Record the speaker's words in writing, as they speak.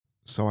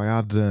So I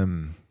had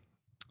a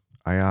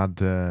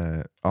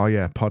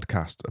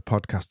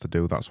podcast to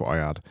do. That's what I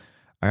had.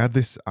 I had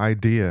this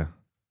idea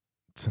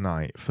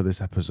tonight for this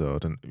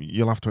episode, and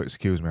you'll have to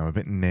excuse me. I'm a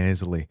bit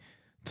nasally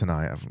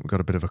tonight. I've got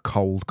a bit of a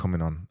cold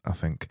coming on, I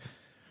think.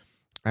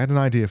 I had an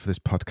idea for this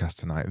podcast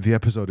tonight. The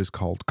episode is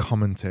called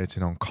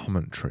Commentating on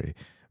Commentary,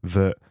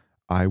 that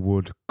I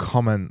would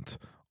comment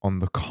on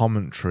the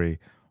commentary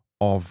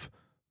of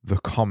the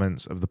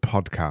comments of the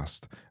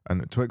podcast.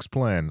 And to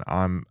explain,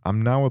 I'm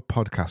now a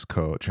podcast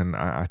coach, and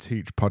I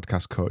teach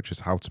podcast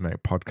coaches how to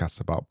make podcasts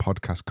about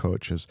podcast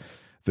coaches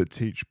that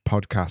teach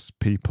podcast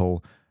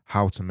people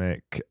how to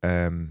make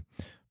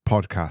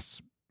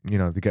podcasts. You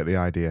know, they get the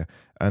idea.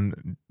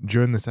 And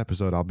during this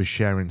episode, I'll be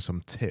sharing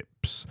some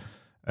tips,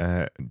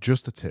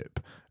 just a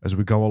tip, as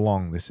we go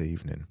along this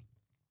evening.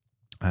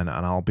 And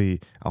I'll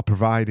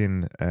provide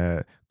in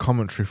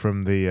commentary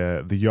from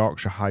the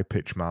Yorkshire high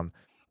pitch man.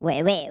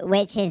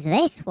 Which is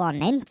this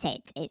one, isn't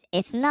it?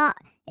 It's not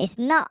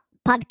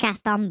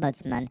podcast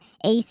ombudsman.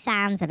 He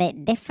sounds a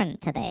bit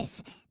different to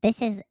this. This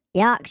is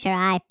Yorkshire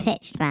high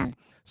pitched man.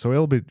 So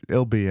he'll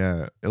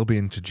be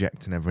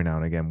interjecting every now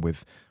and again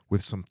with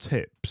some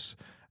tips.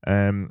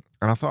 And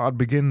I thought I'd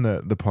begin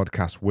the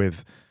podcast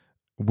with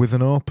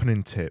an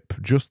opening tip,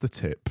 just the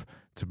tip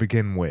to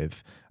begin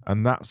with,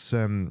 and that's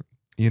when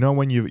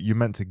you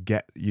meant to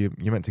get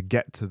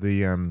to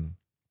the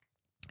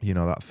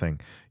that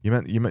thing. You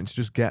meant to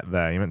just get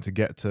there. You meant to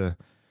get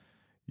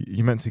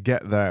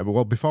there. But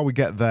well, before we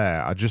get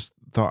there, I just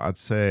thought I'd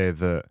say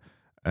that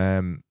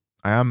I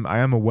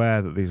am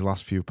aware that these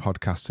last few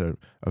podcasts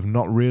have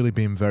not really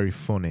been very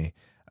funny,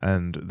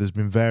 and there's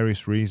been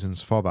various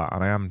reasons for that,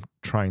 and I am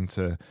trying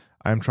to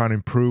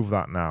improve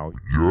that now.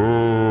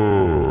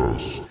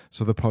 Yes.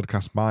 So the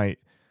podcast might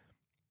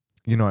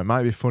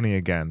be funny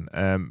again.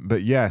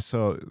 But yeah,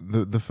 so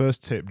the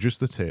first tip, just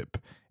the tip,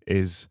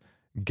 is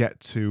get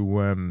to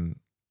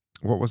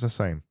what was I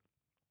saying?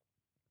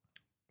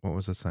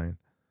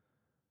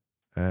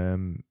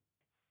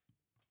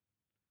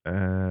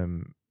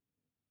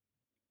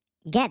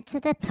 Get to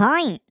the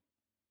point.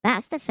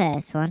 That's the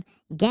first one.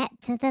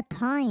 Get to the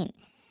point.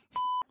 F***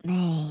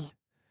 me.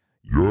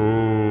 Yes.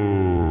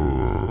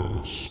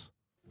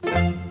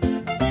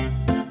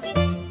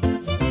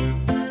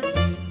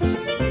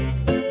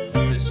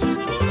 This is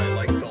good. I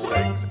like the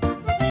legs.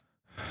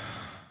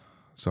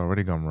 It's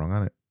already gone wrong,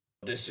 hasn't it?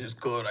 This is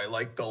good. I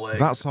like the legs.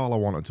 That's all I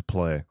wanted to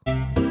play.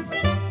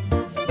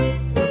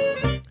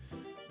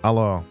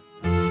 Hello.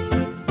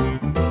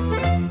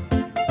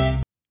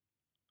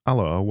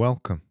 Hello,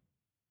 welcome.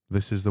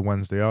 This is the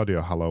Wednesday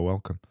audio. Hello,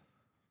 welcome.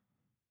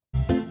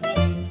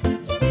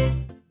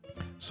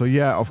 So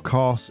yeah, of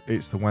course,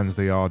 it's the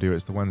Wednesday audio.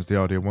 It's the Wednesday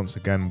audio once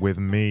again with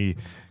me,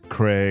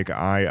 Craig.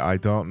 I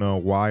don't know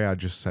why I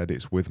just said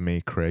it's with me,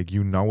 Craig.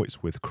 You know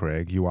it's with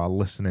Craig. You are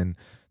listening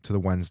to the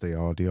Wednesday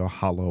audio.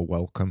 Hello,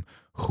 welcome.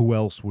 Who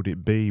else would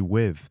it be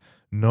with?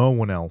 No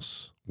one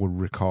else would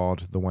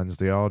record the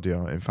Wednesday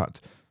audio. In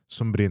fact,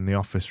 somebody in the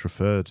office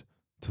referred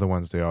to the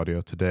Wednesday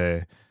audio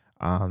today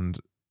and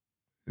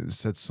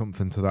said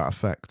something to that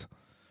effect.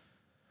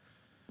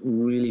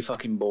 Really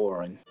fucking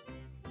boring.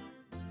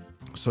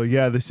 So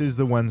yeah, this is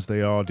the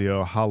Wednesday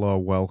audio. Hello,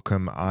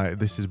 welcome.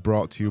 This is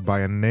brought to you by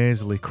a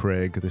nasally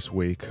Craig this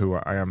week, who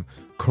I am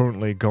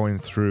currently going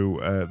through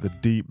the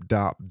deep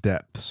dark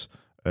depths.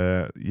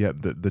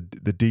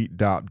 The deep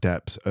dark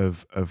depths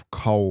of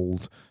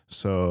cold.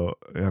 So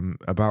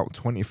about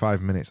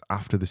 25 minutes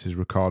after this is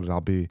recorded,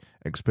 I'll be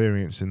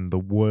experiencing the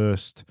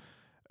worst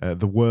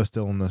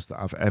illness that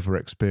I've ever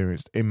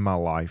experienced in my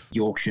life.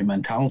 Yorkshire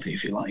mentality,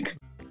 if you like.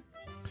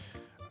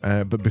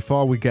 But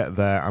before we get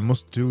there, I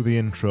must do the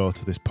intro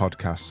to this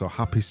podcast. So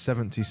happy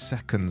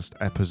 72nd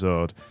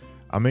episode.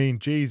 I mean,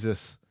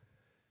 Jesus,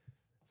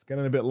 it's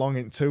getting a bit long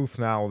in tooth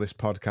now, this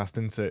podcast,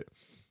 isn't it?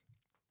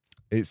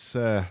 It's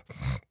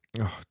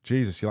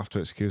Jesus, you'll have to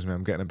excuse me.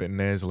 I'm getting a bit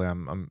nasally.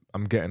 I'm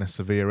getting a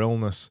severe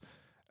illness.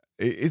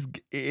 It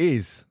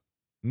is.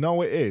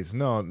 No, it is.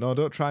 No,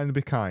 don't try and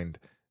be kind.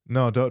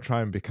 No, don't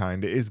try and be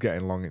kind. It is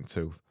getting long in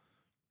tooth.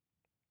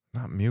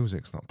 That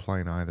music's not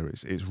playing either.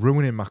 It's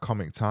ruining my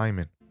comic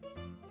timing.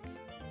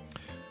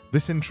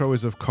 This intro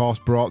is, of course,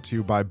 brought to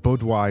you by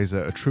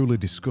Budweiser, a truly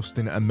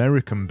disgusting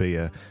American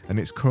beer, and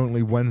it's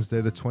currently Wednesday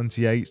the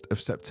 28th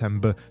of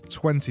September,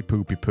 20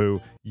 poopy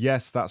poo.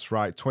 Yes, that's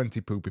right, 20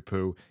 poopy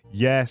poo.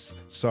 Yes,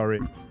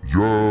 sorry.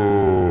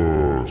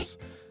 Yes.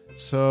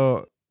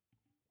 So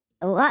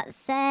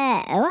What's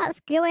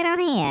going on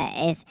here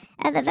is,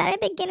 at the very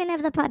beginning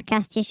of the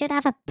podcast, you should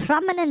have a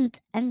prominent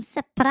and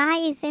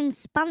surprising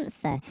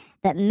sponsor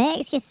that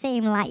makes you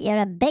seem like you're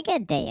a bigger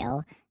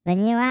deal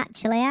than you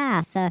actually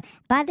are. So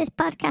by this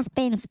podcast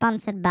being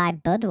sponsored by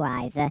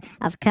Budweiser,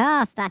 of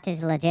course that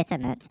is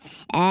legitimate.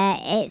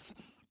 It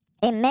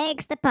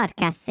makes the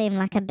podcast seem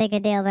like a bigger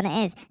deal than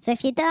it is. So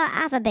if you don't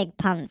have a big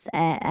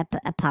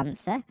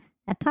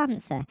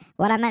sponsor,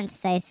 what I meant to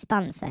say is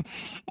sponsor.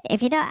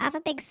 If you don't have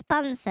a big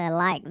sponsor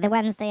like the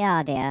Wednesday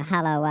audio,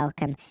 hello,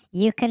 welcome,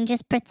 you can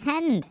just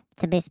pretend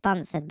to be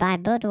sponsored by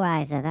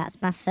Budweiser.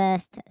 That's my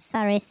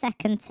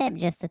second tip,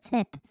 just a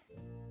tip.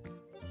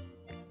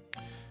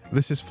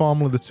 This is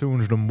formerly the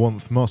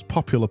 201th most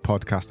popular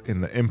podcast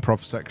in the improv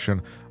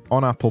section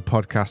on Apple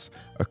Podcasts,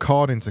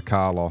 according to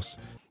Carlos.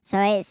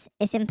 So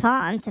it's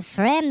important to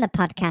frame the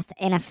podcast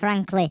in a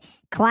frankly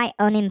quite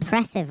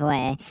unimpressive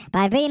way.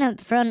 By being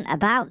upfront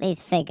about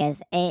these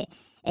figures, it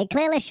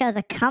clearly shows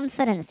a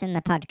confidence in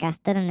the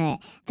podcast, doesn't it,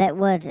 that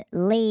would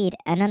lead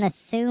an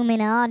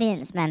unassuming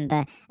audience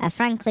member, a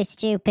frankly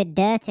stupid,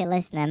 dirty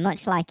listener,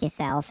 much like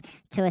yourself,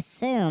 to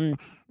assume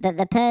that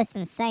the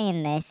person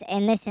saying this,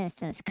 in this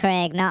instance,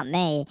 Craig, not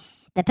me,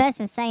 the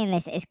person saying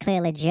this is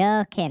clearly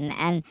joking,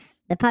 and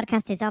the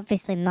podcast is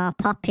obviously more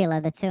popular,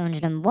 the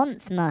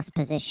 201th most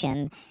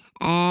position,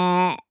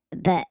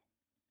 but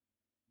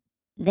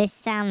this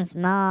sounds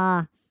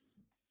honest,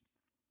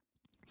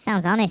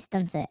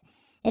 doesn't it?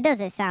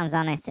 It sounds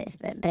honest,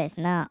 but it's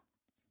not.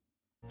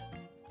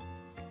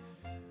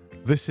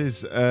 This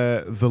is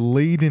the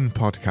leading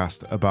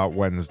podcast about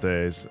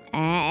Wednesdays.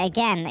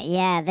 Again,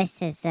 yeah,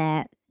 this is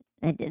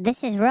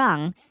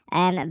wrong,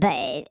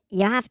 but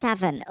you have to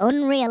have an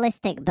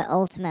unrealistic but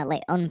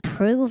ultimately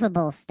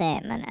unprovable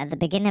statement at the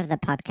beginning of the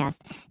podcast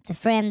to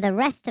frame the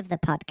rest of the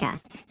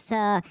podcast.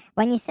 So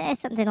when you say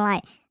something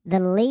like the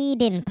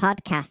leading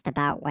podcast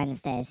about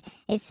Wednesdays,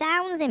 it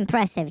sounds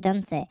impressive,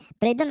 doesn't it?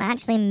 But it doesn't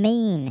actually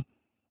mean...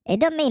 It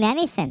doesn't mean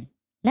anything.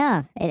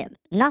 No,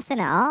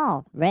 nothing at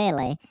all,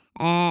 really.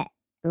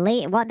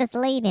 What does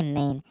leading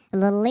mean?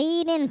 The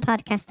leading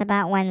podcast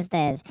about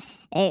Wednesdays.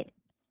 It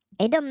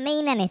doesn't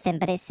mean anything,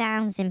 but it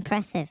sounds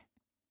impressive.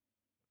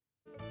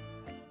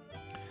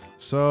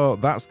 So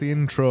that's the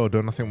intro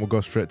done. I think we'll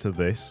go straight to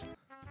this.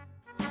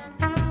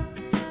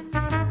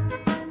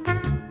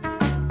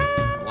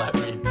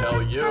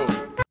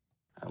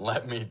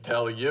 Let me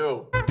tell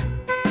you.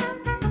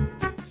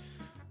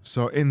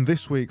 So in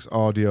this week's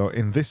audio,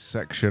 in this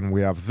section,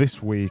 we have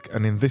this week,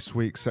 and in this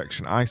week's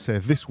section, I say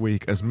this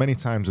week as many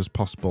times as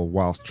possible,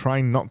 whilst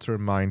trying not to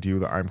remind you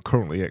that I'm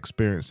currently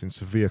experiencing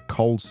severe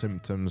cold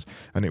symptoms,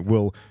 and it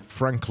will,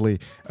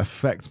 frankly,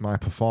 affect my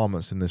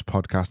performance in this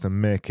podcast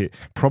and make it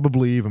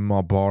probably even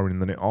more boring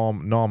than it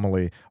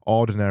ordinarily,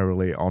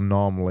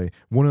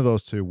 one of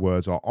those two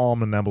words, or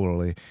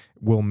ordinarily,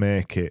 will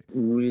make it.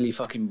 Really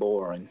fucking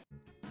boring.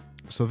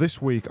 So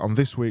this week, on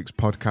this week's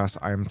podcast,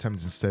 I am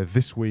tempted to say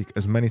this week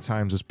as many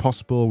times as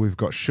possible. We've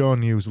got show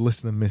news,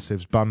 listener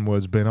missives, ban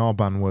words bin, or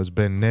ban words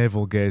bin,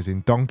 navel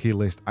gazing, donkey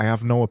list. I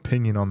have no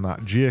opinion on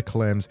that. Gia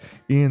claims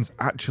Ian's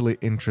actually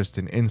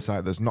interesting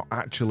insight. There's not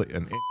actually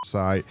an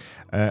insight,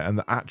 and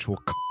the actual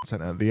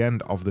content at the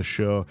end of the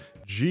show.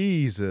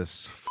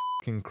 Jesus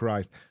fucking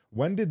Christ.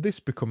 When did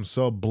this become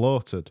so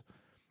bloated?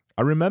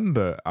 I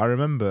remember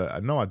when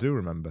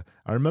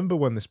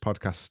this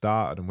podcast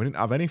started and we didn't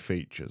have any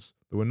features.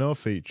 There were no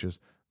features.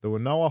 There were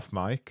no off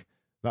mic.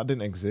 That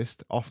didn't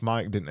exist. Off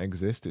mic didn't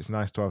exist. It's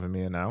nice to have him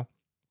here now.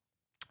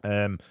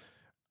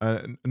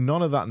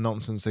 None of that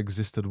nonsense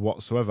existed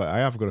whatsoever. I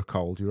have got a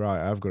cold. You're right.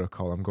 I have got a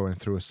cold. I'm going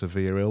through a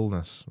severe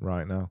illness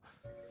right now.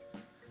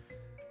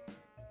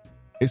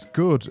 It's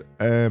good,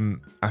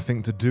 I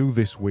think, to do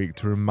this week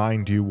to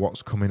remind you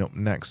what's coming up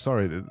next.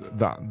 Sorry,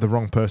 that the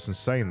wrong person's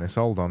saying this.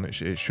 Hold on.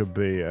 It should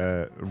be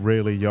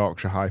really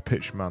Yorkshire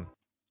high-pitched man.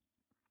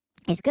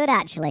 It's good,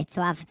 actually,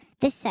 to have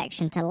this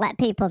section to let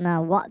people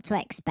know what to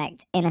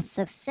expect in a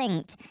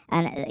succinct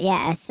and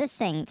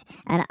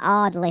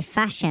orderly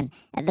fashion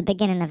at the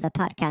beginning of the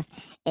podcast.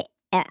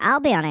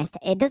 I'll be honest,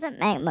 it doesn't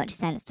make much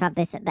sense to have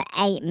this at the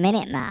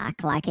 8-minute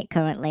mark like it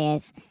currently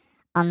is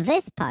on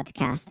this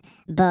podcast,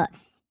 but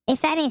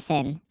if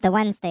anything, the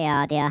Wednesday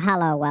audio,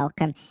 hello,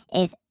 welcome,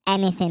 is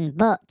anything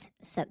but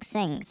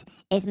succinct.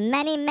 It's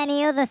many,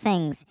 many other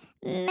things.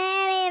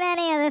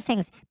 Many other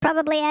things.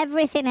 Probably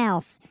everything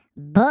else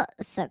but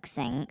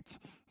succinct.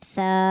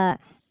 So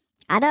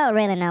I don't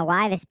really know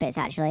why this bit's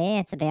actually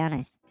here, to be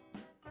honest.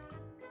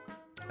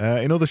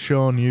 In other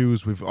show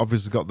news, we've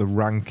obviously got the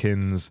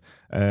rankings.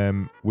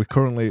 We're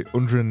currently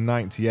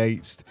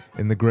 198th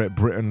in the Great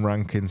Britain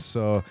rankings,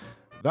 so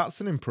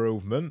that's an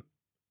improvement.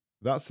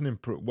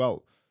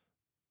 Well,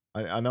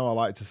 I know I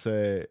like to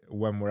say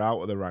when we're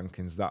out of the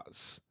rankings,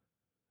 that's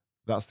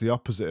the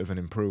opposite of an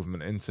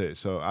improvement, isn't it?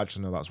 So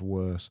actually, no, that's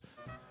worse.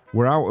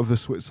 We're out of the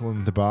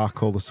Switzerland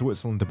debacle. The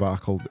Switzerland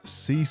debacle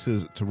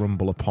ceases to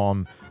rumble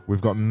upon.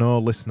 We've got no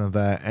listener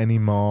there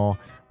anymore.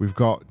 We've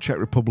got Czech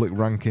Republic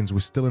rankings. We're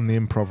still in the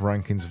improv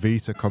rankings.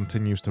 Vita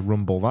continues to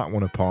rumble that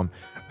one upon.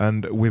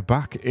 And we're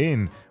back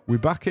in. We're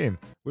back in.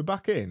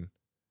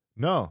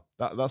 No,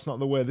 that's not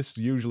the way this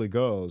usually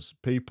goes.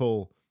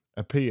 People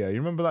appear. You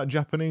remember that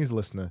Japanese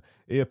listener?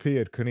 He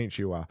appeared,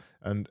 konnichiwa,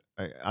 and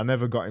I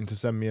never got him to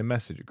send me a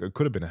message. It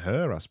could have been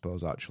her, I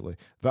suppose, actually.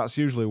 That's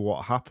usually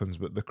what happens,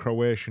 but the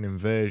Croatian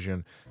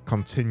invasion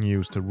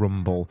continues to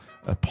rumble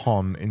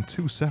upon in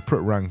two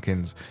separate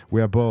rankings.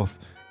 We are both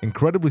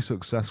incredibly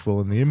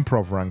successful in the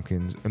improv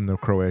rankings in the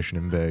Croatian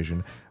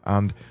invasion,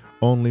 and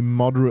only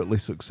moderately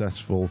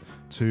successful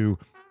to,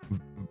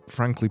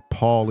 frankly,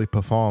 poorly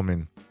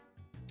performing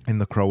in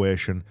the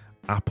Croatian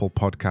Apple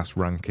Podcast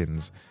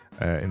rankings,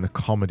 in the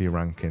comedy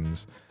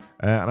rankings.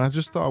 And I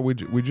just thought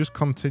we'd just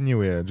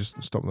continue here.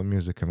 Just stop the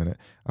music a minute.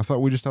 I thought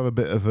we'd just have a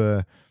bit of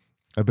a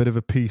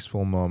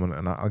peaceful moment,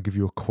 and I'll give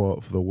you a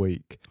quote for the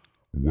week.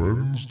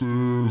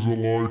 Wednesdays are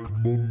like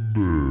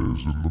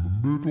Mondays in the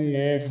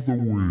middle of the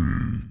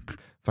week.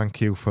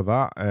 Thank you for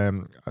that. I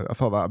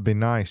thought that'd be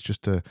nice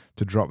just to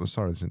drop the...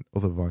 Sorry, there's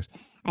another voice.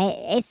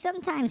 It's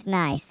sometimes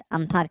nice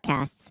on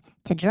podcasts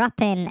to drop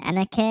in an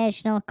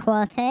occasional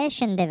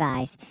quotation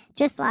device,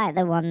 just like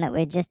the one that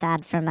we just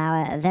had from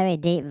our very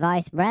deep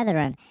voice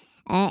brethren.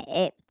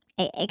 It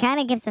kind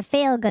of gives a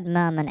feel-good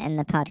moment in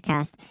the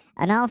podcast,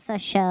 and also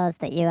shows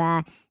that you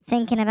are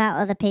thinking about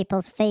other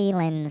people's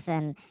feelings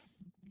and,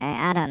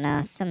 I don't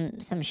know,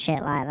 some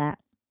shit like that.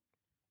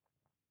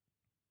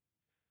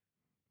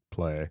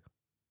 Play.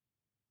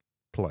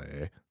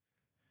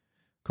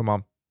 Come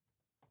on.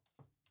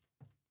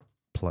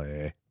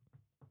 Play.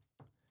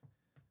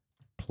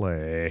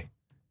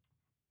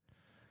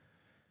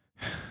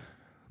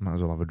 Might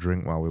as well have a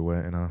drink while we're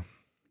waiting, huh?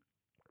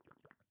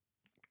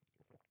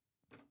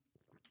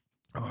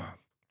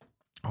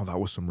 Oh, that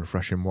was some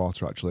refreshing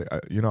water, actually.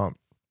 I've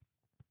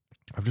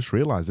just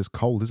realised this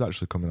cold is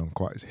actually coming on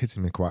it's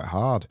hitting me quite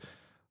hard,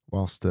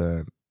 whilst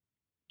I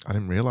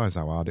didn't realise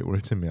how hard it were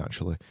hitting me,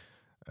 actually.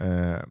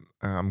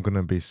 I'm going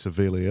to be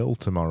severely ill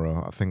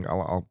tomorrow. I think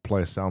I'll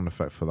play a sound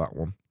effect for that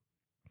one.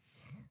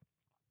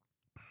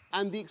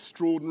 And the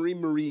extraordinary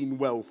marine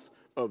wealth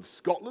of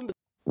Scotland.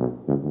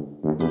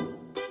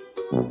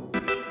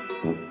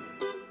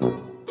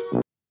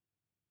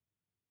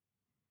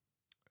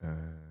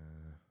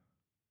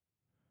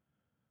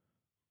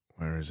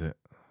 Where is it?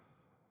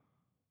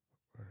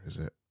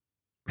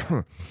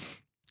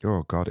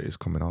 Oh, God, it is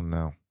coming on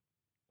now.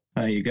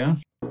 There you go.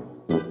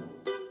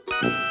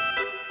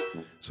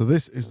 So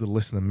this is the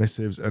listener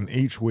missives, and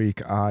each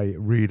week I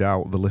read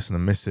out the listener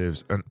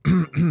missives, and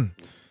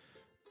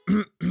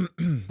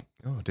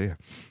oh dear,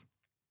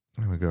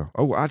 there we go.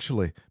 Oh,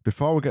 actually,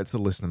 before we get to the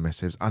listener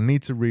missives, I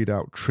need to read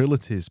out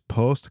Trility's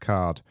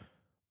postcard.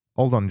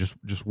 Hold on,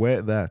 just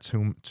wait there.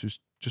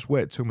 Just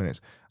wait 2 minutes.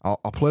 I'll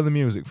play the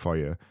music for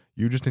you.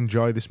 You just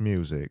enjoy this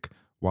music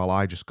while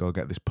I just go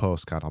get this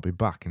postcard. I'll be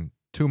back in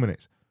 2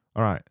 minutes.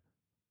 All right.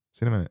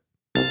 See you in a minute.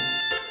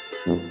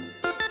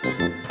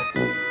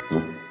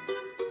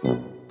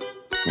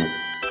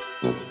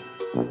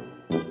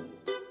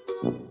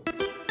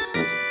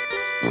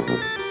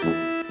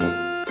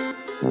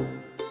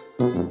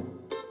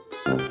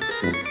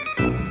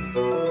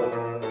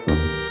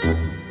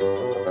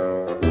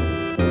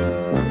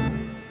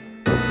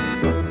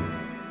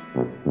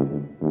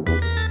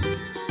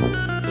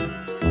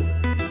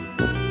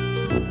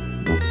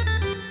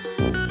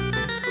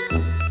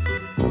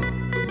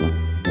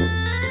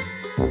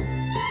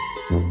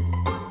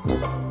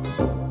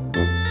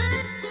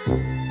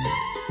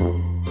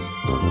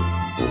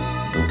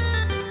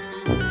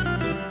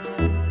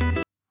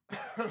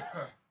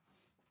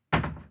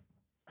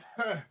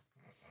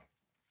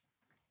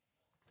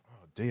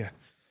 Dear.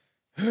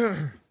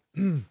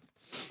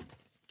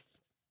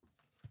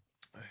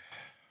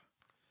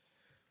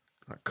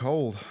 That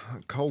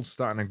cold's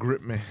starting to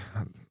grip me.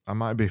 I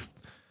might be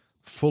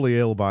fully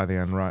ill by the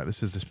end. Right,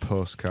 this is this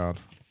postcard.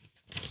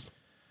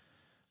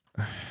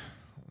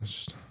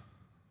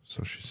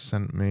 So she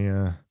sent me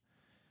oh,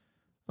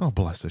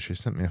 bless her, she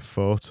sent me a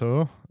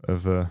photo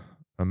of a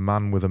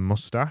man with a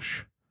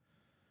mustache.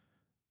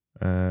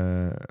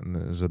 And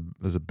there's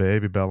a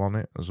baby bell on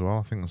it as well.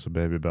 I think that's a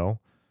baby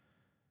bell.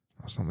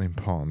 That's not the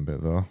important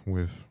bit, though.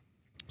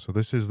 So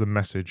this is the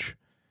message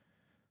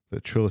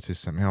that Trility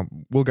sent me.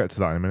 We'll get to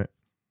that in a minute.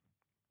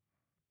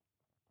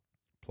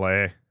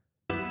 Play.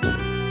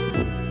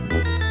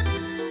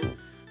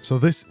 So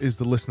this is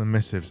the listener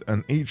missives,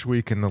 and each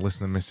week in the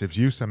listener missives,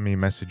 you send me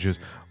messages,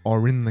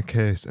 or in the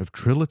case of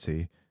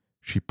Trility,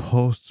 she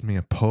posts me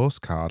a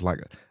postcard,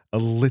 like a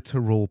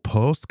literal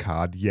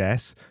postcard.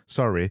 Yes.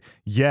 I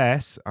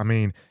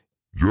mean...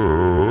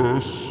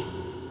 Yes.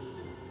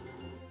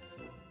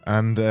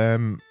 And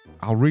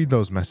I'll read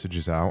those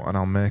messages out, and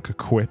I'll make a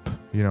quip,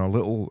 a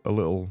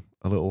little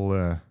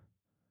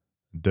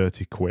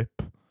dirty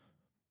quip,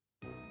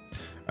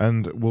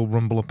 and we'll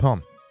rumble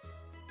upon.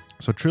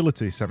 So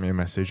Trility sent me a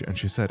message, and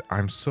she said,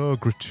 "I'm so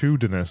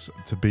gratuitous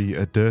to be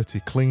a dirty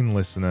clean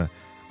listener,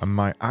 and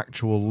my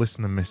actual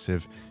listener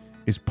missive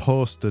is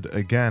posted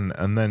again."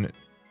 And then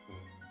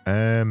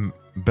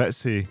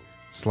Betsy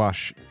 /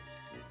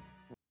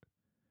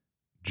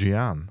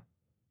 Jean.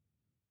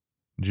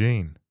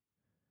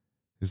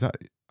 Is that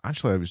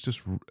actually?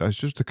 It's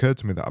just occurred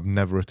to me that I've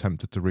never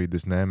attempted to read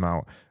this name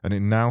out, and it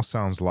now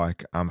sounds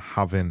like I'm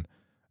having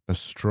a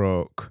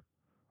stroke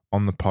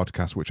on the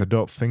podcast, which I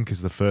don't think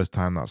is the first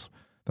time that's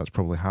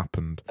probably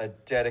happened. A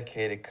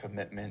dedicated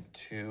commitment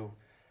to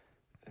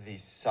the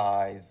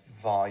size,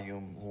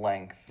 volume,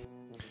 length.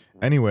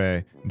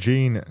 Anyway,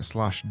 Jean /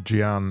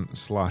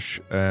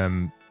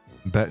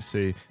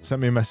 Betsy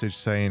sent me a message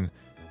saying,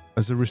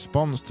 as a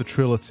response to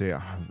Trility,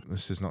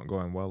 this is not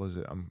going well, is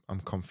it?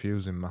 I'm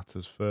confusing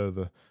matters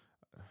further.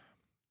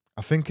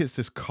 I think it's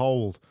this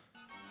cold.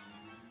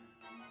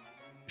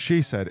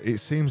 She said, it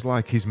seems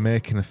like he's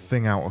making a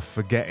thing out of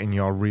forgetting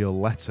your real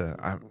letter.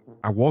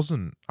 I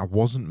wasn't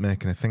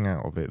making a thing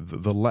out of it.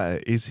 The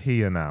letter is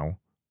here now.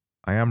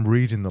 I am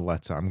reading the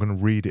letter. I'm going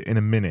to read it in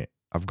a minute.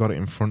 I've got it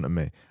in front of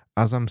me.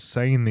 As I'm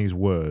saying these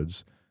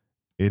words,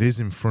 it is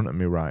in front of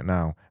me right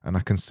now. And I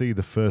can see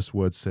the first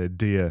word say,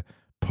 Dear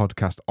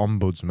Podcast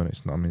Ombudsman.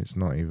 It's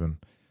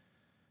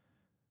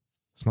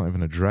not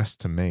even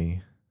addressed to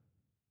me.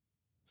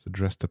 It's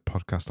addressed to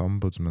Podcast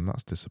Ombudsman.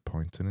 That's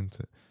disappointing, isn't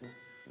it?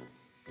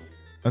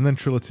 And then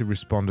Trility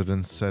responded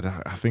and said,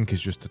 I think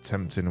he's just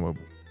attempting.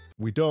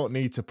 We don't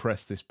need to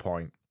press this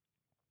point.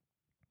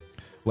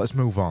 Let's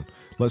move on.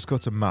 Let's go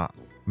to Matt.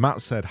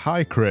 Matt said,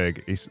 "Hi,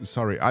 Craig." He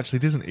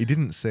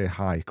didn't say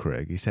hi,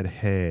 Craig. He said,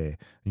 "Hey."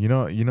 You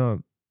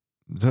know,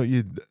 don't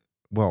you?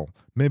 Well,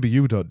 maybe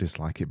you don't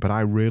dislike it, but I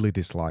really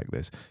dislike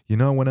this. You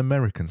know, when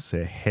Americans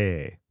say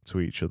 "hey" to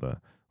each other,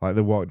 like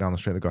they walk down the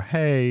street, they go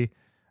 "hey,"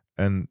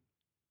 and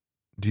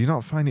do you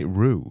not find it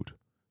rude?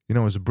 You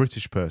know, as a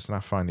British person, I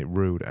find it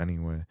rude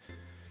anyway.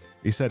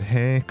 He said,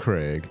 "Hey,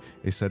 Craig."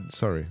 He said,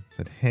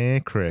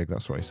 "Hey, Craig."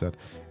 That's what he said.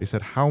 He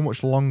said, "How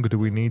much longer do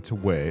we need to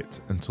wait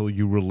until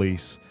you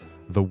release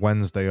the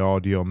Wednesday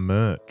audio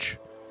merch?"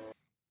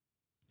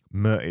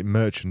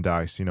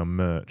 Merchandise, you know,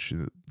 merch.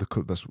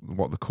 That's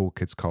what the cool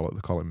kids call it.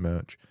 They call it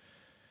merch.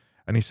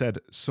 And he said,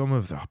 some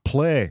of the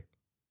play.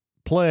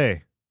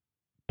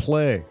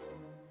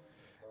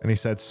 And he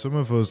said, some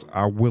of us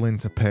are willing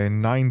to pay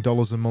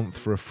 $9 a month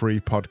for a free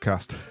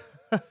podcast.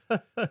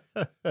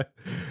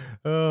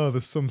 Oh,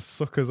 there's some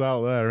suckers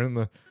out there, isn't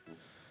there?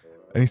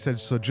 And he said,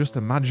 so just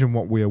imagine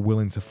what we are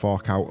willing to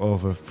fork out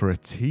over for a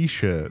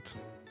t-shirt.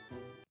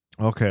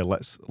 Okay,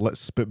 let's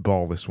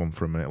spitball this one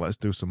for a minute. Let's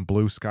do some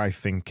blue sky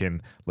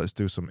thinking. Let's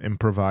do some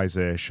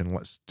improvisation.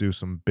 Let's do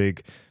some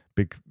big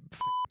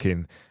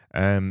thinking.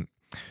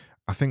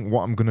 I think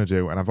what I'm going to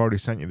do, and I've already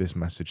sent you this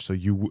message, so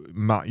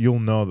Matt, you'll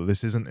know that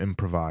this isn't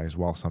improvised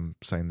whilst I'm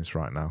saying this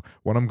right now.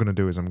 What I'm going to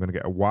do is I'm going to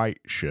get a white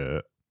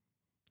shirt,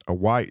 a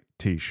white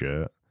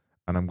t-shirt,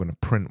 and I'm going to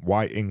print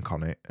white ink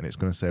on it, and it's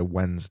going to say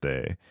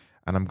Wednesday,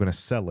 and I'm going to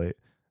sell it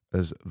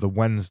as the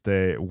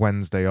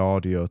Wednesday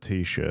audio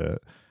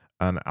t-shirt,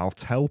 and I'll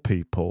tell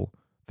people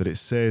that it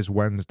says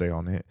Wednesday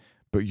on it,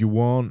 but you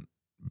won't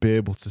be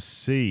able to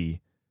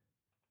see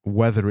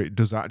whether it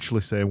does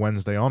actually say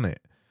Wednesday on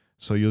it.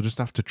 So you'll just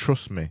have to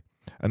trust me.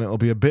 And it'll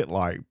be a bit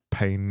like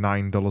paying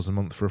 $9 a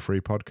month for a free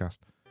podcast.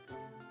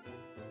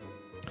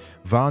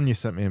 Vanya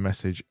sent me a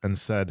message and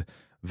said,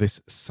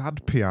 this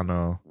sad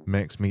piano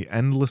makes me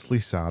endlessly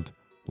sad,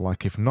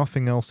 like if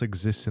nothing else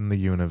exists in the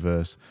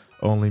universe,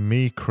 only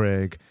me,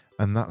 Craig,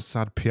 and that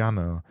sad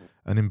piano,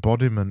 an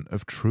embodiment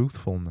of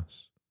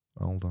truthfulness.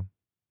 Hold on.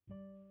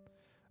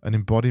 An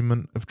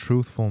embodiment of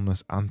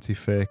truthfulness,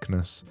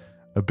 anti-fakeness,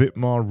 a bit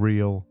more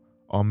real,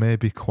 or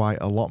maybe quite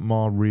a lot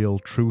more real,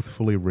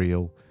 truthfully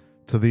real,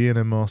 to the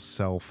innermost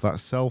self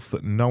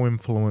that no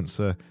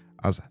influencer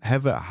has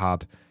ever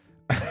had.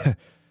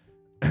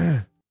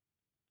 I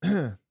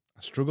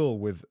struggle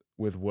with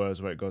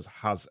words where it goes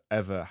has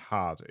ever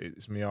had.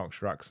 It's my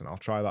Yorkshire accent. I'll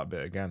try that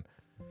bit again.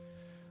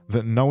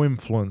 That no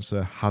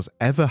influencer has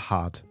ever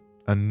had,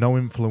 and no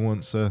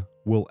influencer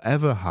will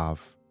ever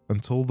have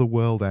until the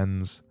world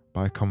ends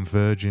by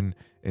converging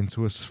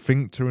into a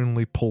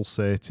sphincteringly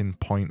pulsating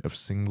point of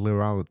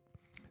singularity.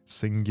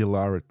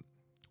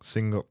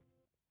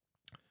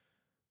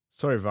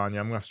 Sorry, Vanya,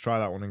 I'm going to have to try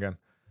that one again.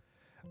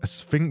 A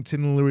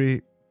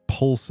sphincteringly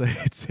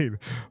pulsating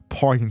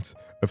point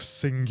of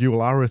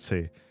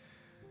singularity.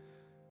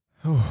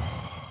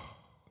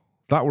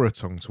 That were a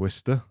tongue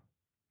twister.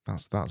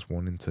 That's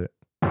one, isn't it?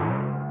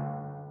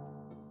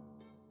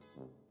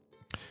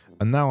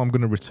 And now I'm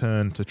going to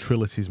return to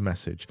Trility's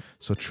message.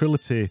 So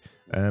Trility,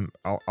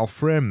 I'll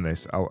frame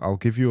this. I'll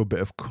give you a bit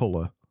of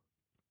colour.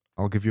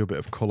 I'll give you a bit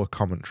of colour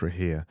commentary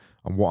here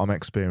on what I'm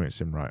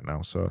experiencing right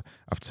now. So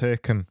I've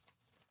taken...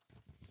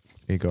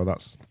 Here you go,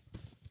 that's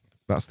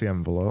the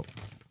envelope.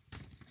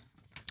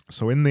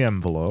 So in the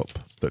envelope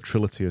that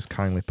Trility has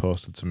kindly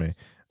posted to me,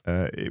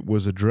 it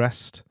was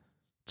addressed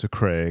to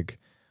Craig,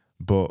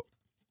 but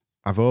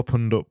I've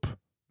opened up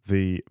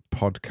the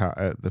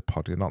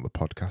podcast, not the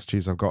podcast.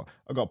 Jeez, I've got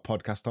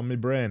podcast on my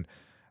brain.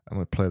 I'm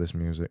going to play this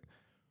music.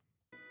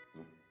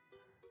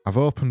 I've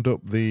opened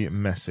up the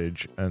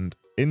message, and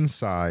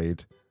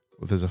inside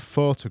there's a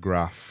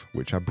photograph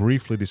which I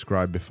briefly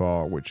described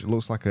before, which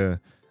looks like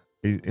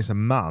it's a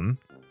man.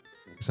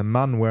 It's a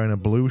man wearing a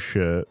blue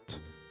shirt,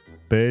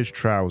 beige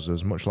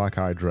trousers, much like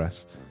I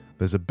dress.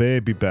 There's a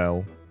baby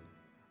bell,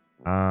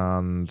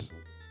 and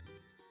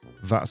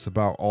that's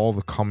about all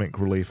the comic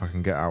relief I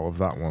can get out of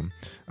that one.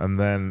 And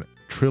then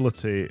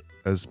Trility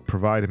has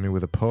provided me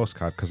with a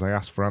postcard because I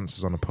asked for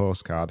answers on a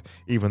postcard,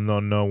 even though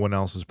no one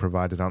else has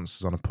provided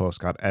answers on a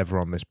postcard ever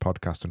on this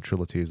podcast, and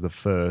Trility is the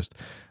first.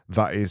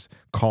 That is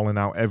calling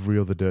out every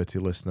other dirty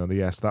listener.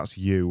 Yes, that's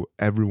you.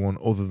 Everyone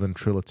other than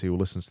Trility who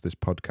listens to this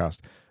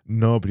podcast.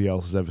 Nobody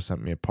else has ever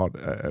sent me a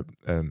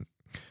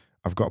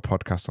I've got a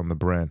podcast on the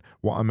brain.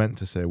 What I meant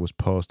to say was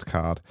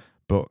postcard,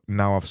 but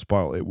now I've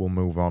spoiled it, we'll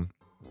move on.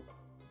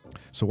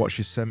 So what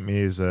she sent me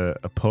is a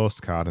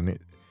postcard, and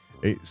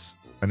it's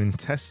an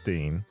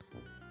intestine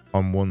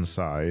on one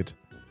side.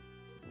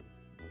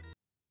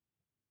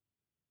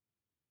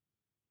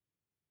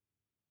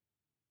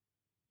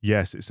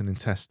 Yes, it's an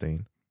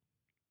intestine.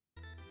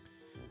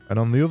 And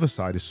on the other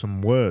side is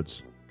some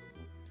words.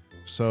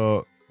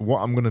 So what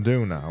I'm going to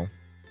do now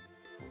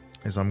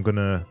is I'm going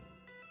to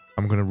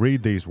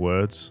read these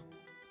words.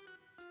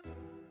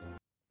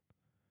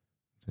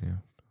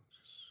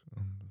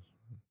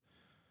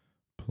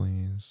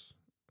 Please,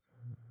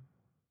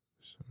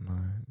 my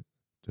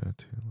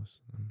dirty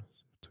listener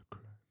to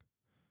Craig.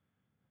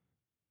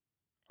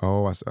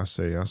 Oh, I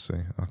see.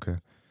 Okay.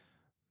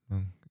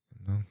 My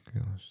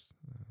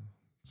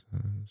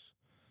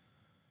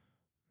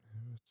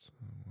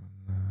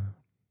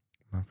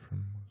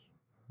friend was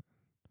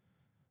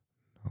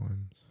know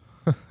him.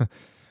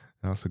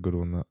 That's a good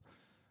one. That.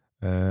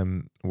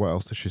 What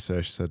else did she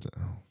say? She said,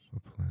 "Oh,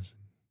 so please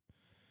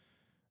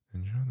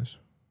enjoy this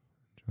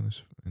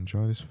photo.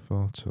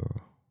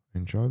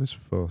 Enjoy this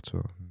photo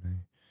of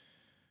me.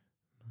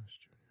 Nice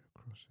junior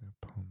across the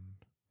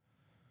pond.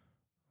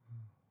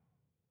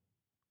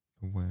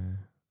 The way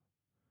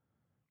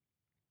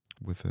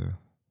with a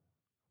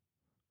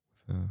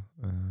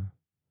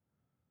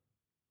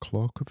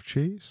cloak of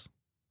cheese."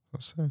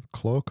 What's that?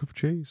 Cloak of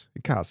cheese?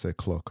 You can't say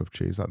cloak of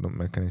cheese. That doesn't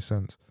make any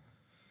sense.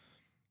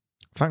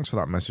 Thanks for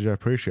that message. I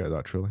appreciate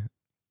that, truly.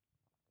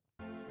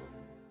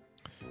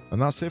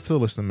 And that's it for the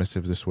listener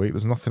missives this week.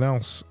 There's nothing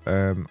else.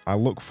 I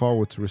look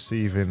forward to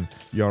receiving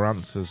your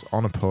answers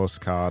on a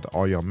postcard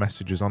or your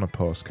messages on a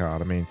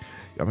postcard. I mean,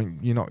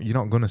 you're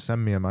not going to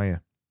send me them, are you?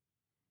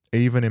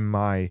 Even in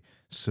my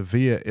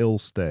severe ill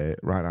state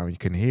right now, you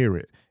can hear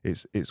it.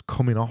 It's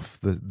coming off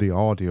the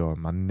audio,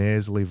 my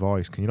nasally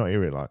voice. Can you not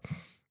hear it? Like,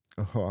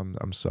 oh,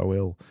 I'm so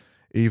ill.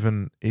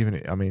 Even if I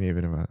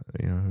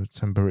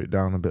temper it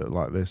down a bit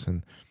like this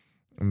and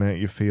make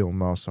you feel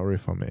more sorry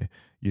for me,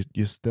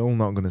 you're still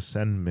not going to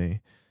send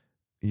me.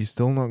 You're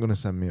still not going to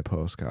send me a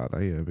postcard,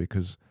 are you?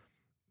 Because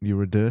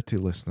you're a dirty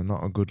listener,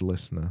 not a good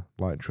listener,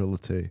 like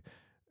Trility.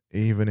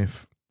 Even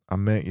if I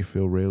make you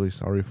feel really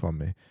sorry for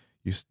me,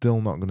 you're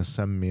still not going to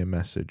send me a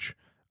message,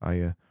 are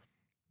you?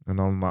 And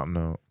on that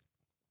note,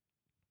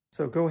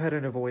 so go ahead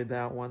and avoid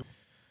that one.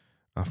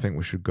 I think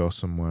we should go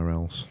somewhere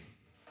else.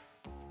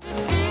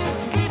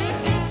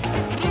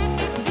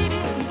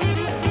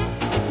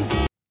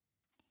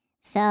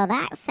 So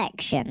that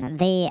section,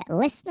 the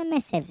listener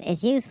missives,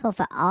 is useful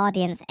for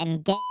audience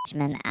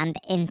engagement and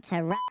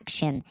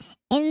interaction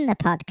in the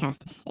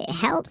podcast. It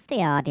helps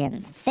the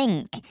audience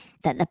think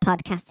that the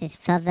podcast is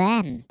for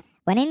them,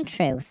 when in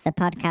truth the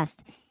podcast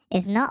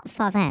is not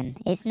for them.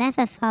 It's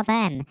never for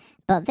them.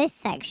 But this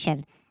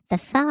section, the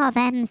for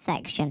them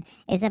section,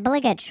 is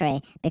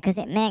obligatory because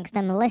it makes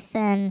them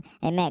listen,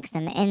 it makes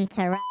them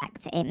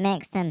interact, it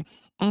makes them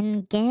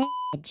engage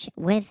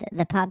with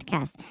the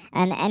podcast.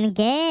 And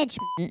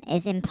engagement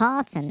is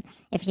important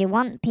if you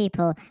want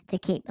people to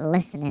keep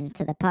listening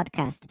to the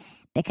podcast,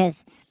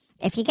 because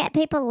if you get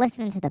people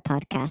listening to the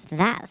podcast,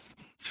 that's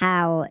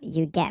how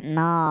you get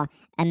more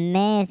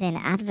amazing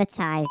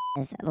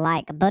advertisers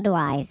like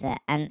Budweiser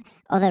and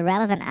other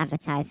relevant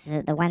advertisers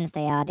that the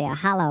Wednesday Audio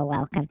Hello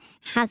Welcome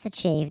has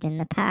achieved in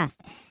the past.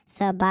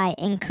 So by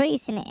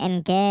increasing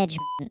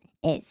engagement,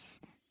 it's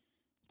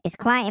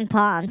quite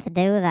important to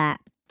do that.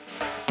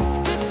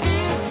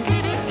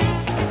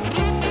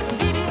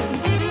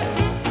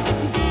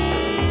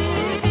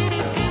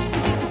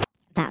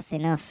 That's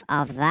enough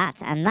of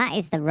that, and that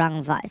is the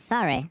wrong voice.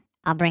 Sorry,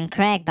 I'll bring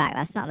Craig back.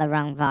 That's not the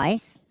wrong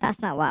voice.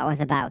 That's not what I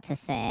was about to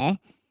say.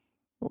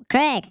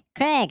 Craig,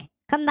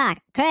 come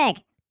back,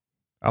 Craig.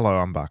 Hello,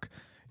 I'm back.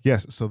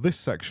 Yes, so this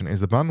section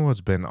is the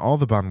Bandwords Bin, or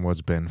the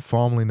Bandwords Bin,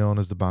 formerly known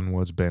as the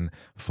Bandwords Bin,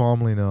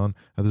 formerly known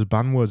as the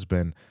Bandwords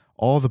Bin,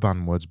 or the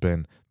Bandwords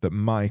Bin, that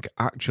Mike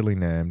actually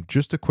named.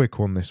 Just a quick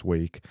one this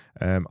week.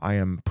 I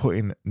am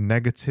putting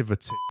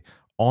negativity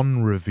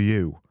on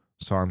review.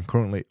 So I'm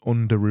currently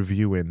under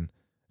reviewing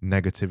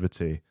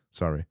negativity,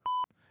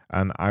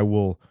 and I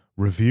will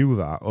review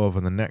that over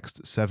the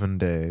next 7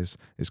 days.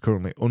 It's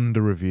currently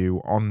under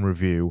review, on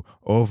review,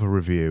 over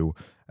review.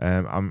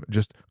 I'm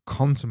just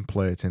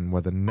contemplating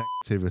whether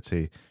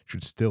negativity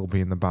should still be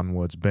in the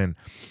Bandwords Bin.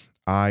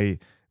 My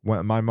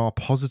more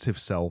positive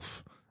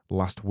self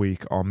last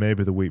week, or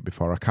maybe the week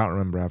before, I can't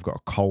remember. I've got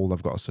a cold,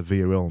 I've got a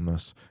severe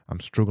illness,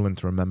 I'm struggling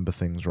to remember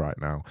things right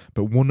now.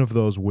 But one of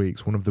those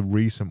weeks, one of the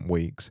recent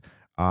weeks,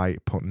 I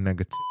put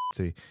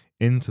negativity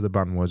into the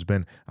Bandwords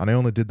Bin, and I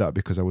only did that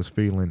because I was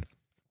feeling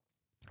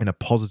in a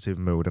positive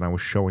mood, and I was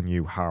showing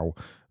you how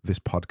this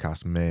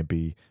podcast may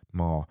be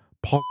more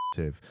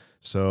positive.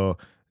 So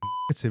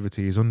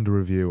negativity is under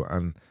review,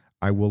 and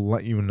I will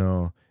let you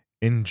know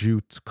in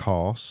due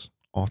course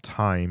or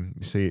time.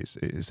 You see,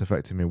 it's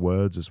affecting my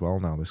words as well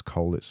now, this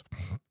cold. It's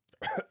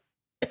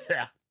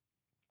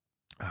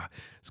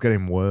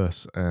getting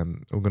worse.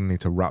 We're going to need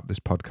to wrap this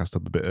podcast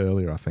up a bit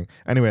earlier, I think.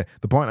 Anyway,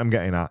 the point I'm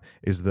getting at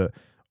is that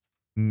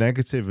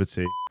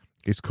negativity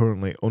is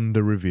currently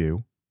under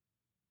review,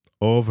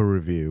 over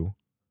review.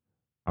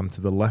 I'm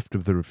to the left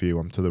of the review.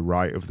 I'm to the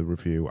right of the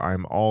review.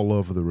 I'm all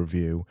over the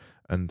review.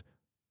 And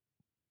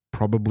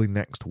probably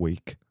next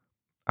week,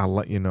 I'll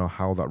let you know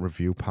how that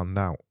review panned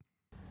out.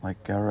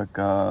 Like Eric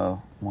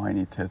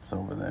Whiny Tits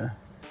over there.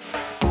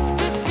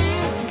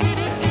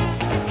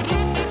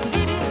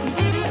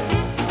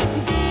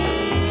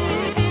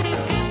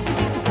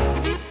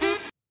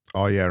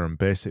 Oh yeah, and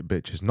Basic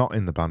Bitch is not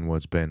in the banned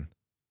words bin,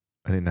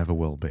 and it never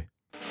will be.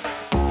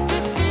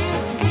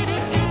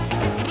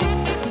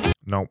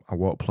 No, I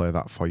won't play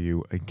that for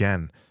you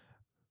again.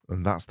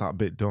 And that's that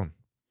bit done.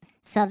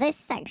 So this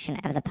section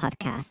of the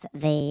podcast,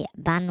 the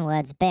ban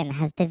words bin,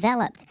 has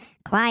developed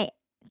quite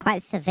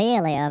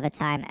severely over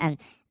time, and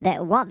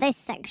what this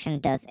section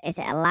does is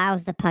it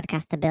allows the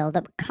podcast to build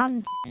up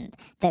content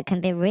that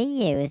can be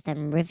reused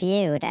and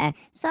reviewed,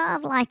 sort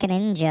of like an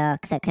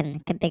in-joke that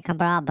can be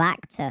brought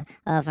back to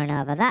over and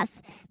over.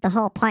 That's the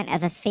whole point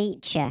of a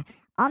feature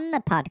on the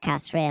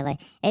podcast, really.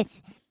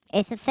 It's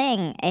a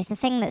thing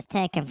that's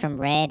taken from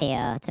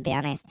radio, to be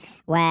honest,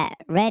 where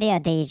radio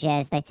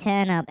DJs, they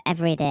turn up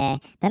every day.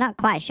 They're not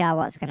quite sure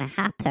what's going to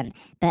happen,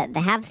 but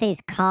they have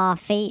these core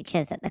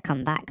features that they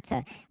come back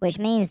to, which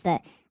means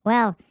that,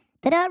 well,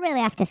 they don't really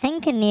have to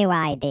think of new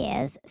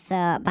ideas.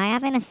 So by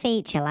having a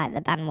feature like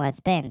the ban words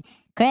bin,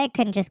 Craig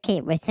can just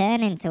keep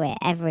returning to it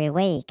every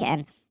week,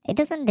 and it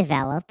doesn't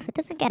develop, it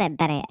doesn't get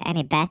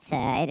any better,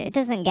 it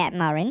doesn't get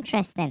more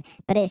interesting,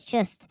 but it's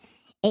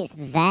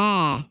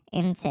there,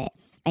 isn't it?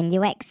 And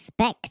you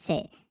expect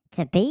it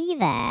to be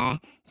there.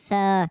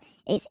 So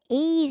it's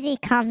easy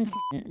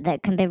content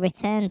that can be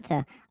returned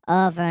to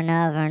over and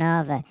over and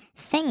over.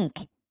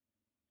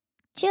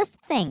 Just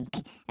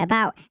think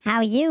about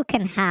how you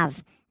can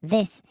have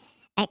this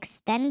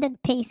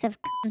extended piece of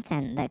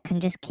content that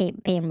can just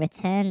keep being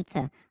returned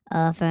to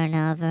over and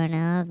over and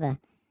over.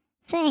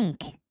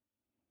 Think.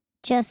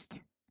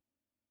 Just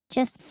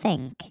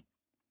think.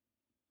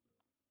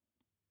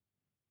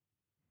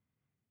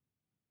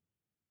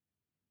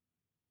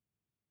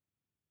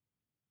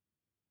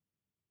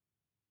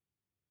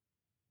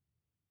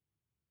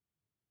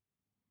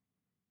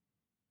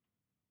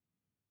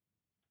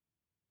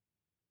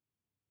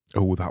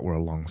 Oh, that were a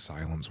long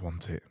silence,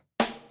 wasn't it?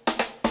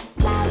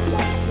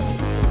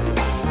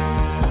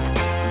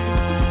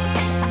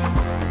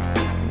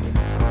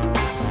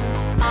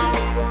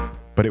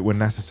 But it were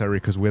necessary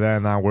because we're there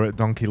now. We're at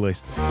Donkey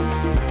List.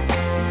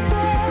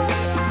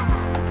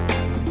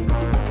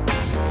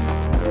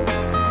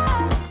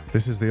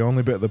 This is the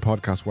only bit of the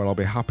podcast where I'll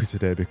be happy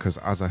today because,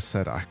 as I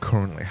said, I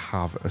currently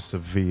have a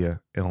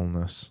severe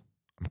illness.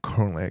 I'm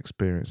currently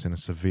experiencing a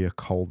severe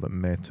cold that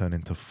may turn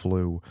into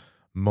flu,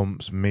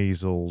 mumps,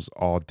 measles,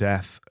 or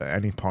death at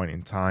any point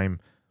in time.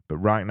 But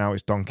right now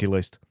it's Donkey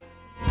List.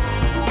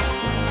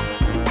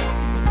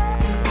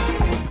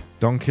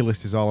 Donkey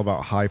List is all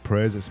about high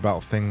praise. It's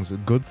about things,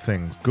 good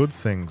things, good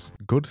things,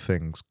 good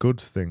things, good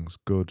things,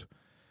 good.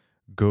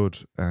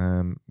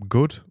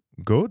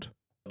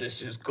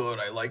 This is good.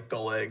 I like the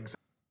legs.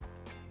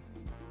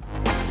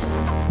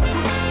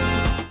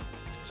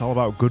 It's all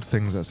about good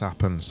things that's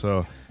happened.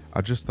 So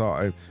I just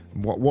thought,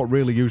 what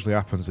really usually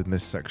happens in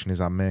this section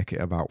is I make it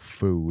about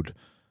food,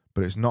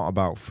 but it's not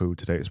about food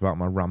today. It's about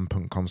my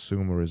rampant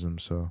consumerism.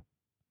 So,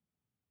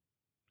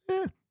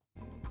 yeah.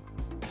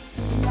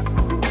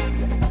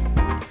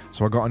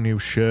 So I got a new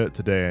shirt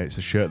today. It's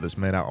a shirt that's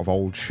made out of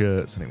old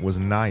shirts, and it was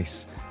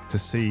nice to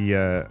see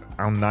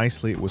how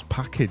nicely it was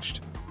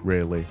packaged,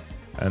 really.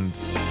 And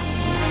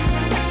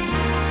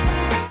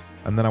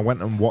then I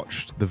went and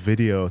watched the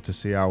video to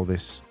see how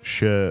this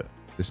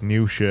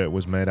new shirt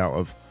was made out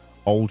of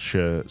old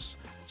shirts.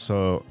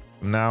 So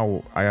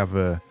now I've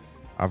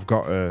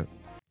got a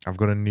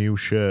new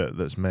shirt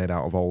that's made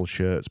out of old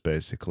shirts,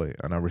 basically,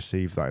 and I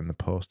received that in the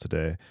post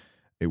today.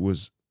 It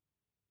was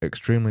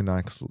extremely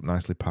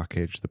nicely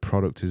packaged. The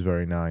product is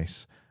very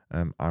nice.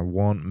 I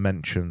won't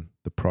mention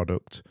the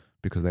product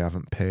because they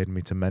haven't paid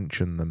me to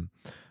mention them,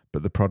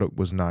 but the product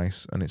was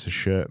nice, and it's a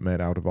shirt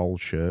made out of old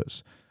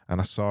shirts. And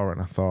I saw it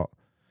and I thought,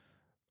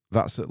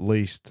 that's at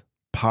least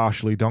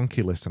partially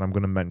Donkey List, and I'm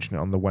going to mention it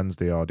on the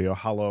Wednesday audio.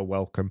 Hello,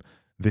 welcome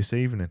this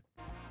evening.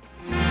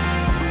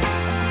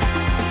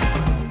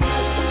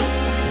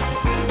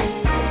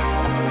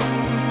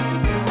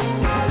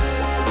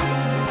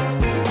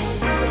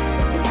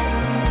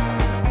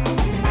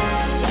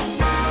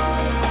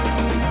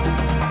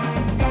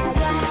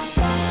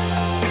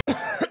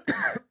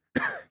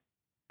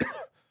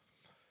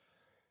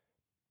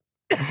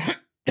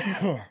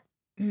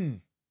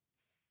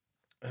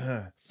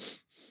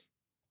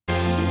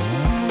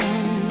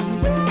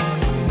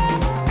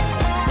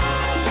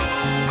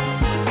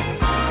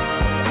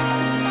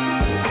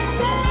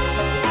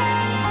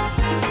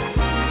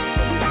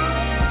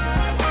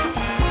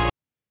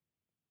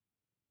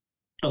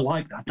 I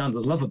like that. I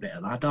love a bit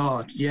of that.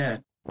 Oh, yeah.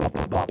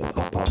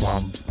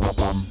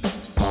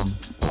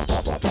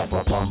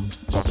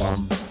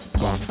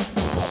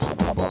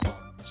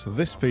 So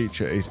this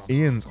feature is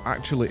Ian's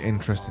actually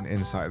interesting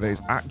insight that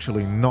is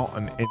actually not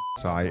an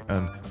insight.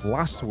 And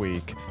last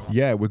week,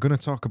 we're going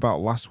to talk about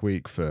last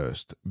week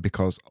first,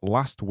 because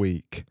last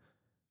week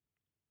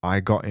I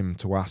got him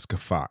to ask a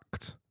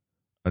fact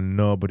and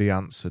nobody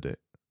answered it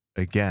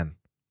again.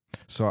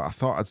 So I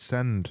thought I'd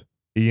send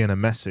Ian a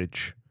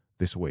message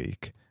this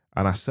week,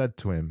 and I said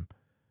to him,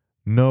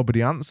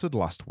 nobody answered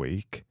last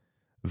week.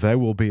 There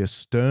will be a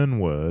stern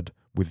word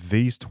with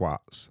these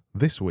twats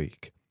this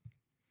week.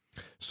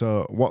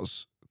 So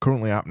what's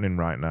currently happening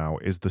right now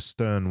is the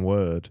stern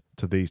word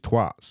to these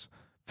twats,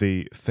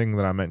 the thing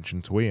that I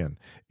mentioned to Ian.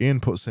 Ian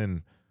puts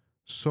in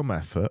some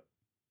effort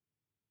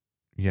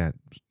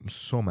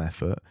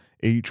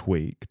each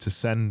week to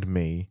send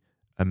me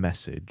a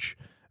message.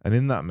 And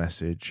in that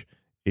message,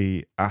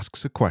 he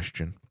asks a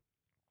question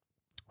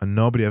and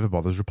nobody ever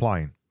bothers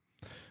replying.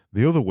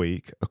 The other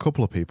week, a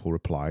couple of people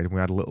replied and we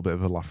had a little bit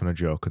of a laugh and a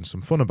joke and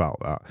some fun about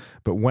that.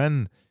 But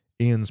when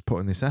Ian's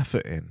putting this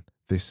effort in,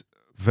 this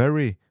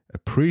very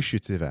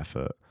appreciative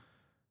effort,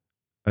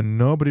 and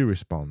nobody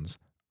responds,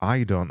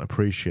 I don't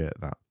appreciate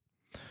that.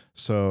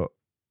 So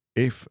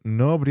if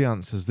nobody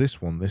answers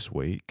this one this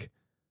week,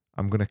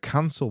 I'm going to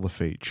cancel the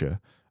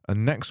feature,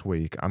 and next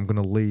week I'm going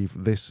to leave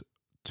this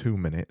 2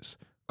 minutes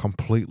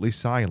completely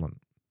silent.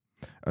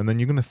 And then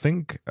you're going to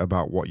think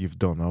about what you've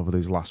done over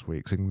these last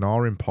weeks,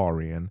 ignoring poor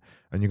Ian,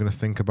 and you're going to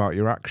think about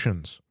your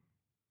actions.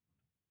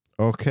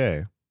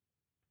 Okay.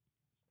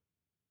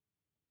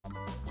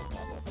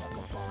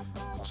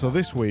 So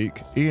this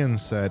week, Ian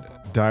said,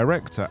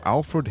 director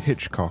Alfred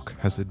Hitchcock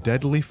has a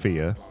deadly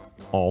fear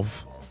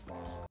of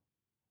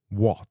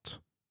what?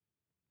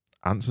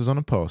 Answers on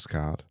a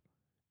postcard,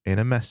 in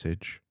a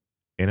message,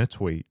 in a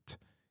tweet,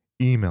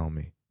 email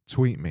me,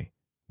 tweet me,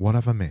 what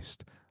have I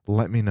missed?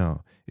 Let me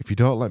know. If you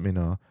don't let me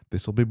know,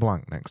 this will be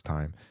blank next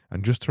time.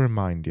 And just to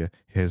remind you,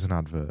 here's an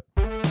advert.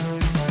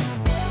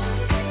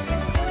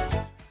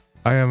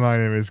 My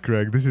name is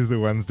Craig. This is the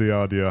Wednesday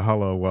Audio.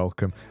 Hello,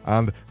 welcome.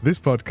 And this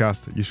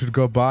podcast, you should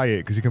go buy it,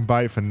 because you can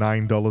buy it for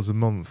 $9 a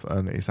month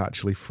and it's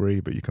actually free,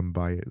 but you can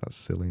buy it. That's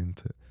silly,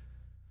 isn't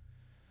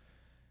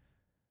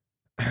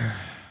it?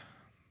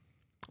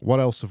 What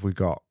else have we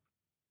got?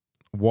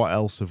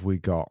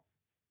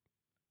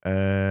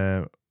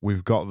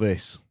 We've got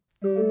this.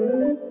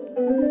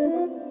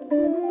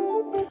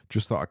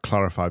 Just thought I'd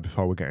clarify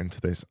before we get into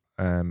this.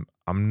 I'm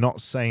not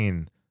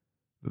saying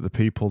that the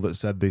people that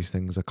said these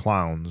things are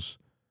clowns,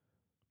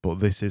 but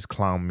this is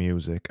clown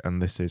music,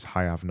 and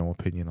I have no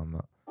opinion on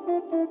that.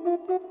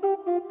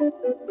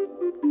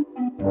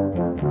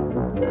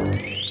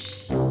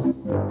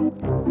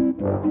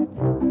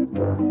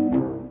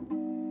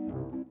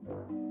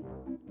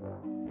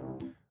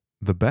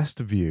 The best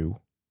view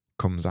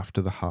comes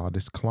after the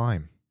hardest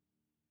climb.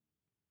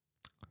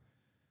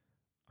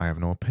 I have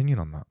no opinion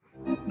on that.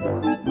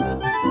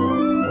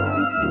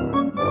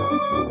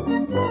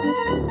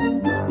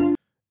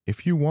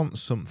 If you want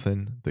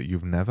something that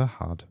you've never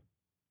had,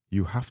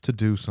 you have to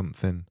do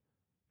something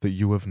that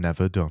you have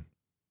never done.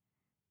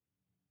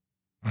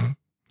 I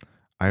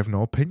have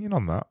no opinion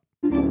on that.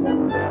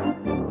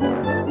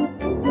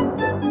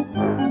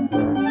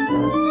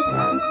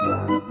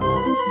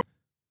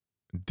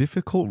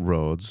 Difficult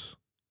roads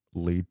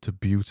lead to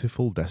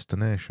beautiful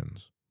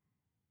destinations.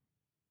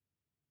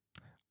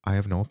 I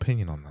have no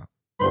opinion on that.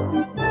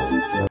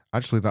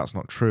 Actually, that's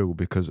not true,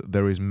 because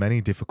there is many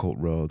difficult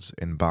roads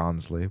in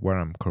Barnsley, where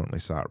I'm currently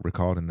sat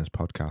recording this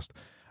podcast.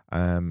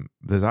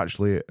 There's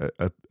actually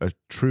a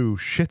true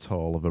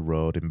shithole of a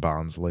road in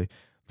Barnsley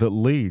that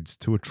leads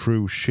to a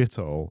true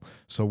shithole.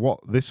 So what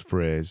this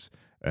phrase,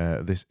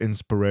 this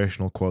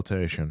inspirational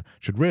quotation,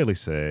 should really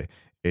say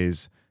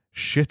is,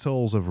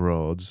 shitholes of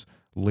roads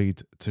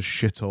lead to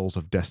shitholes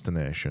of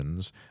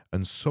destinations,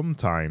 and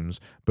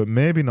sometimes, but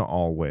maybe not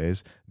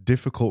always,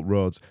 difficult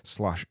roads /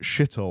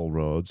 shithole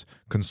roads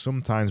can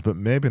sometimes, but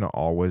maybe not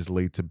always,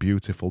 lead to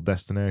beautiful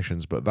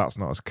destinations. But that's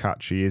not as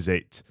catchy, is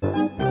it?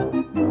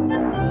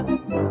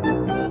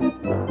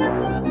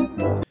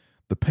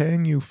 The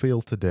pain you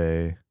feel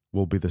today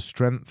will be the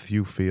strength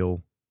you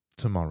feel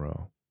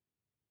tomorrow.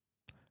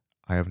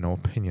 I have no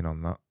opinion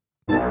on that.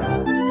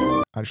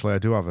 Actually, I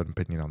do have an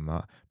opinion on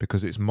that,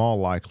 because it's more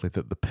likely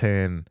that the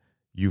pain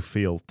you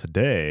feel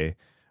today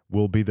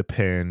will be the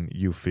pain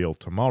you feel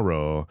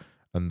tomorrow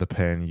and the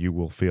pain you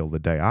will feel the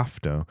day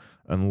after,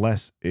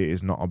 unless it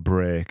is not a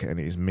break and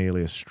it is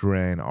merely a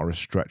strain or a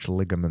stretched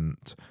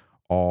ligament,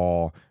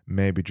 or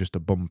maybe just a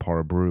bump or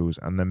a bruise,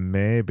 and then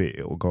maybe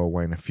it'll go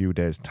away in a few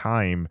days'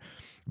 time.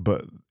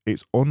 But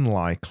it's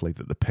unlikely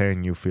that the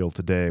pain you feel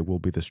today will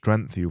be the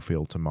strength you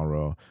feel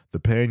tomorrow. The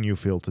pain you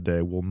feel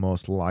today will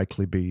most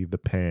likely be the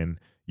pain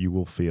you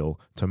will feel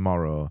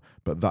tomorrow.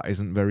 But that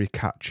isn't very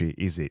catchy,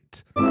 is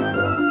it?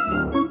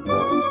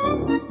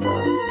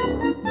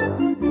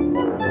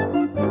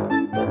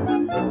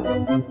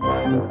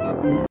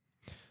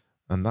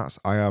 And that's,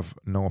 I have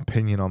no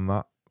opinion on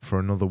that for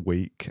another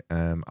week.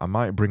 I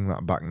might bring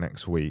that back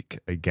next week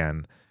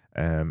again.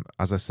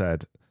 As I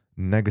said,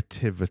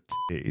 negativity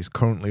is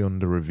currently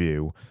under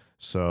review,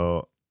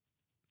 so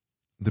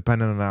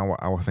depending on how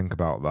I think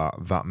about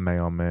that, that may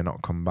or may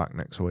not come back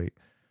next week.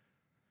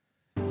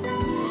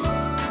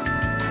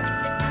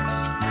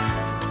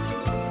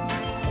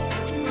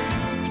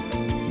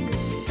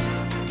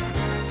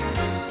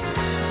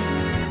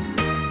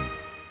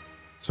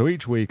 So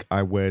each week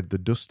I wade the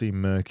dusty,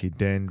 murky,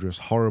 dangerous,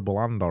 horrible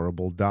and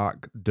horrible,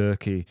 dark,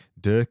 dirky,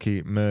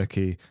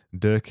 murky,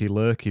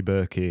 lurky,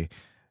 burky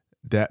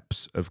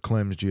depths of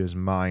Clemsgear's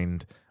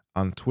mind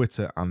and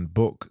Twitter and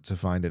book to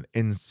find an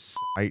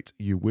insight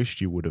you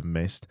wished you would have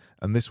missed.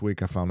 And this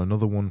week I found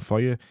another one for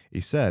you. He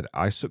said,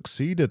 I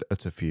succeeded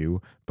at a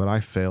few, but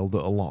I failed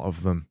at a lot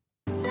of them.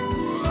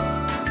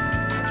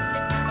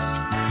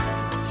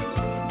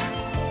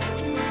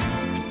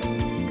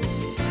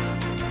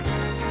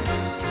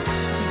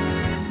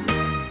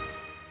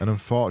 And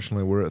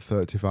unfortunately, we're at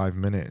 35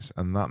 minutes,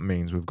 and that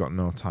means we've got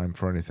no time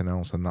for anything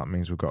else, and that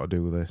means we've got to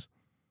do this.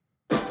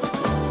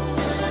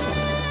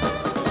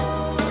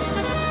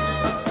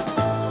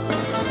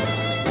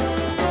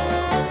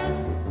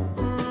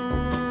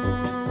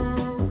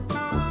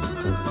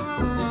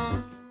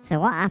 So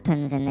what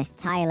happens in this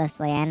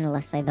tirelessly,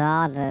 endlessly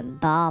boredom,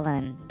 that's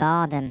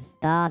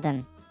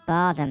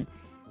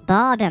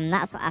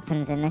what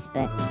happens in this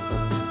bit.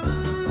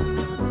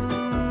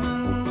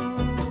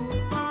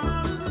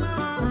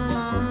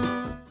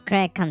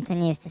 Craig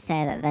continues to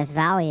say that there's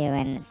value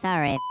in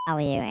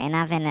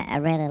having a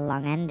really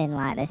long ending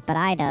like this, but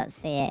I don't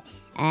see it.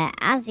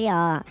 As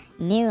your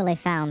newly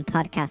found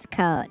podcast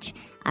coach,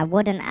 I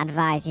wouldn't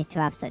advise you to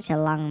have such a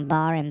long,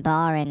 boring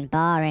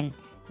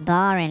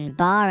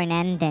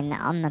ending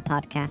on the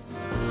podcast.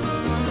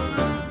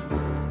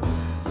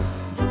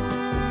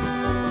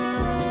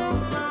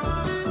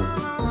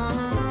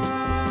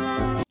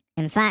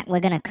 In fact,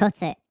 we're going to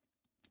cut it.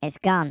 It's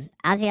gone.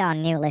 As your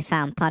newly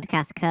found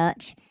podcast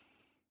coach,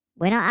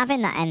 we're not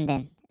having that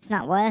ending. It's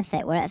not worth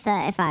it. We're at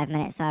 35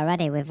 minutes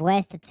already. We've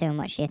wasted too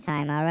much of your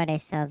time already.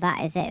 So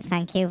that is it.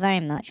 Thank you very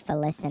much for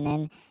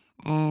listening.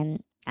 I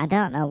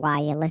don't know why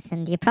you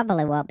listened. You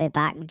probably won't be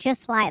back.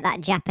 Just like that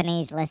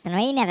Japanese listener.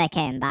 He never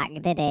came back,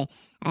 did he?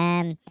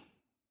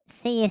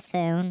 See you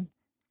soon.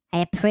 I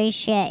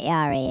appreciate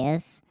your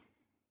ears.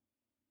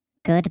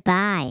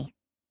 Goodbye.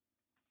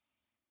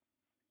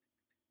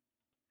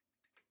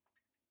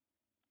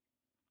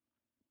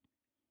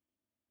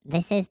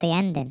 This is the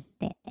ending.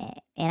 It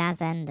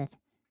has ended.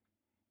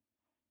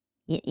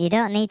 You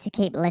don't need to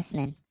keep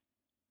listening.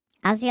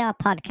 As your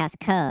podcast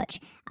coach,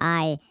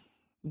 I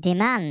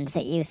demand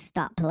that you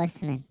stop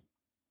listening.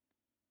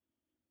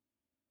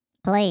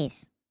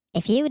 Please,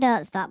 if you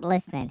don't stop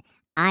listening,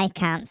 I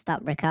can't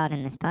stop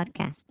recording this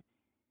podcast.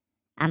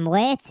 I'm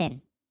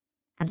waiting.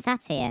 I'm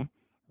sat here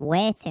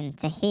waiting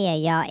to hear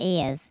your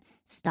ears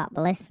stop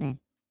listening.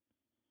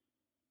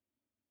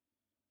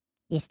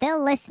 You're still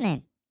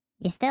listening.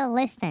 You're still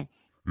listening.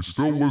 You're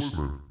still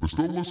listening. They're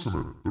still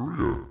listening.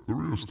 They're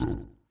here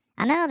still.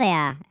 I know they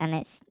are, and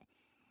it's,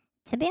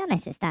 to be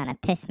honest, it's starting to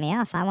piss me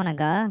off. I want to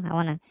go.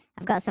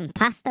 I've got some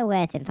pasta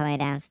waiting for me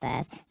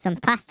downstairs. Some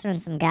pasta and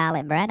some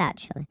garlic bread,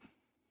 actually.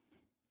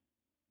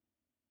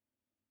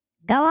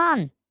 Go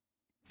on.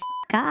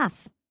 Fuck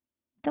off.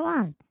 Go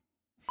on.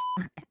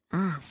 Fuck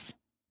off.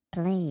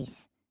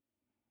 Please.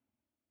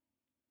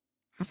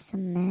 Have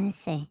some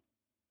mercy.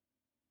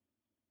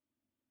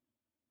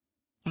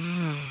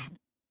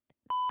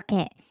 Fuck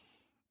it.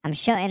 I'm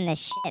shutting this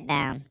shit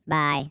down.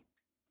 Bye.